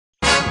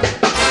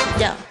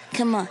Yo,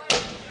 come on.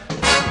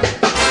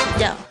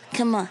 Yo,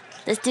 come on.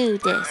 Let's do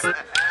this.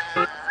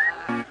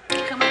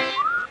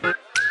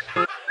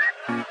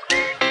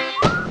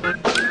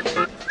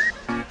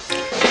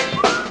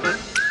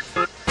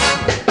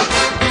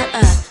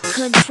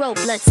 Control,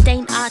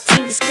 blood-stained our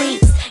TV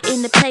screens.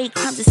 In the play,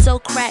 crimes are so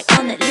cracked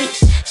on the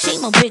leash.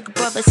 Shame on big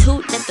brothers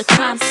who left the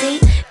crime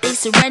scene. They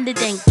surrendered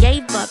and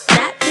gave up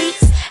that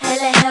peace.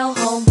 Hell,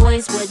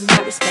 homeboys with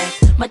no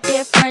respect. My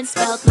dear friends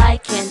felt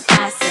like an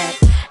asset.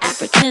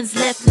 Africans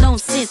left alone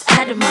since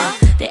Adama.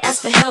 They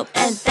asked for help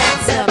and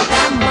that's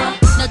Alabama.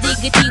 No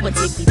diggity when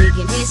Tippy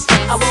digging his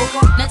face. I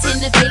woke up,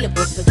 nothing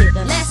available, forget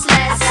the last. I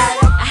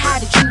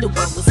had a dream the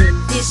world was in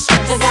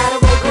distress. I gotta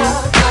wake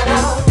up, get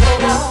up.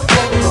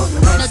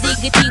 No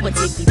diggity when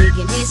Tippy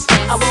digging his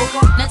face. I woke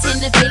up,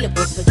 nothing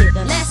available, forget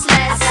the last. I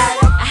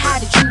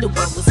had a dream the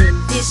world was in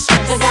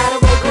distress. I gotta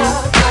wake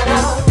up, get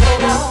up.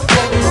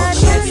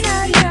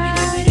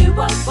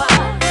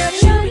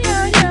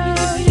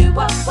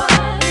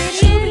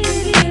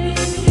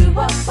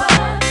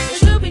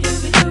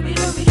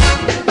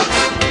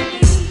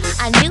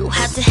 I knew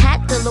how to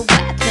handle a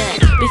weapon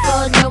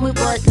before knowing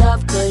what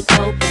love could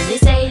open. They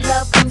say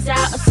love comes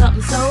out of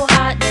something so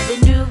hot.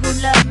 Never knew who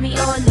loved me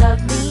or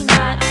loved me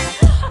not.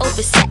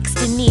 Over sex,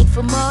 the need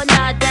for more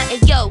nada.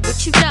 And yo,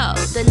 what you know,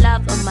 the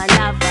love of my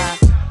lover.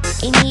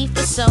 In need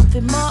for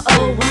something more,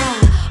 oh wow.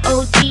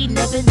 OG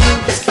never knew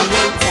his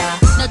creator.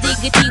 No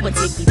diggity when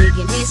Tippy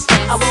digging his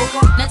face. I woke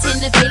up, nothing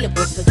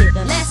available, forget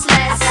the last.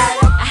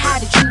 I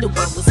had a dream the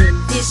world was in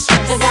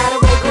distress. I gotta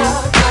wake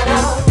up, get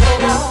up.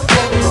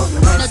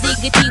 No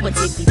diggity when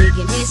Tippy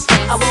digging his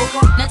face. I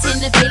woke up,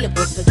 nothing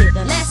available, forget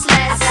the last.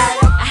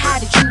 I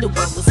had a dream the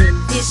world was in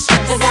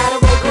distress. I gotta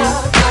wake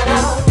up, get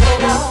up.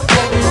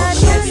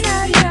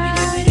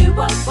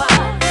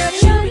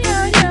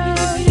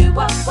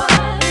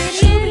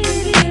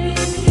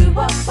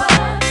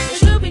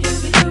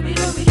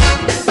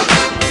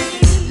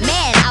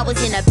 Man, I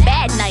was in a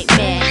bad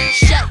nightmare.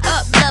 Shut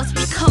up, love's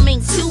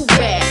becoming too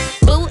rare.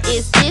 Boo,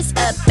 is this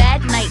a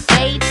bad night,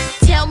 babe?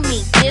 Tell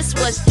me this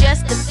was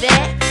just a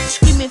vet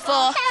screaming for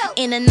help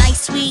in a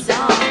nice sweet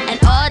song. And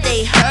all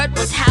they heard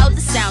was how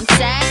the sound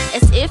sang,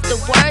 as if the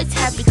words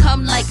have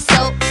become like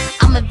soap.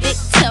 I'm a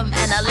victim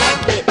and I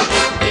like it.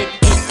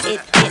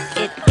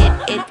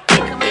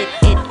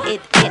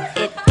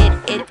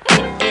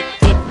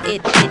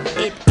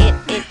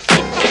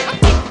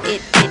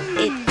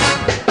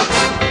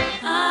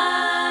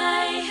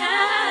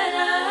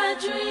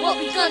 What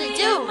we gonna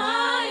do?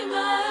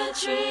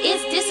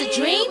 Is this a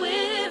dream?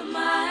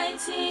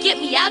 Get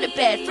me out of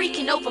bed,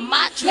 freaking over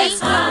my dream. Let's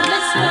go.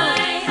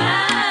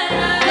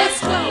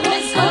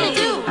 What's gonna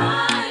do?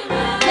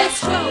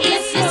 Let's go.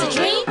 Is this a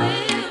dream?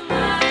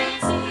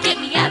 Get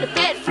me out of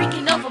bed,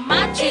 freaking over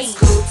my dream.